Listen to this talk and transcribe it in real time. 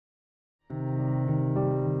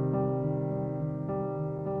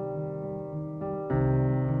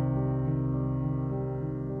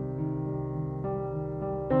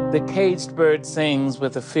The caged bird sings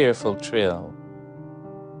with a fearful trill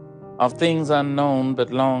of things unknown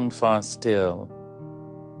but longed for still,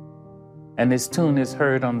 and his tune is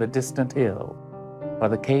heard on the distant hill, for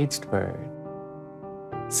the caged bird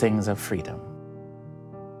sings of freedom.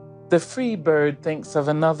 The free bird thinks of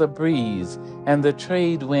another breeze, and the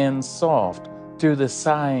trade winds soft through the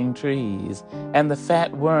sighing trees, and the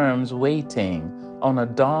fat worms waiting on a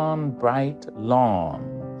dawn-bright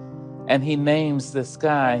lawn, and he names the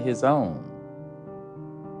sky his own.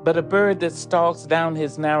 But a bird that stalks down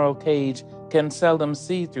his narrow cage can seldom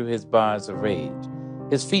see through his bars of rage.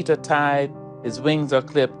 His feet are tied, his wings are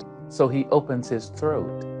clipped, so he opens his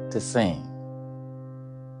throat to sing.